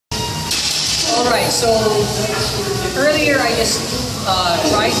Alright, so earlier I just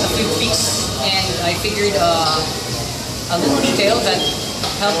tried a few tweaks and I figured a little detail that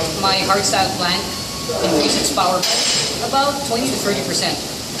helped my hardstyle plant increase its power by about 20 to 30%.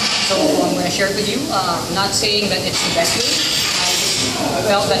 So I'm going to share it with you. I'm not saying that it's the best way. I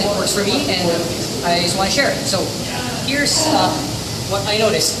felt that it works for me and I just want to share it. So here's what I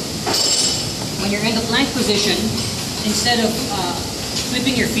noticed. When you're in the plank position, instead of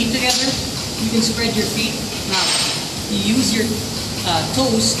flipping your feet together, you can spread your feet. Now, you use your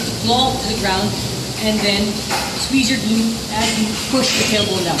toes to claw to the ground and then squeeze your glute as you push the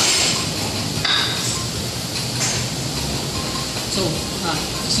tailbone down. So,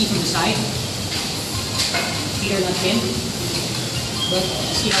 you see from the side, feet are not in, but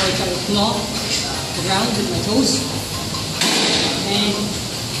see how I try to claw the ground with my toes and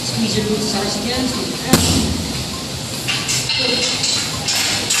squeeze your glutes hard again.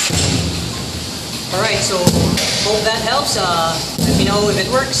 Alright, so hope that helps. Let me know if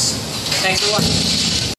it works. Thanks for watching.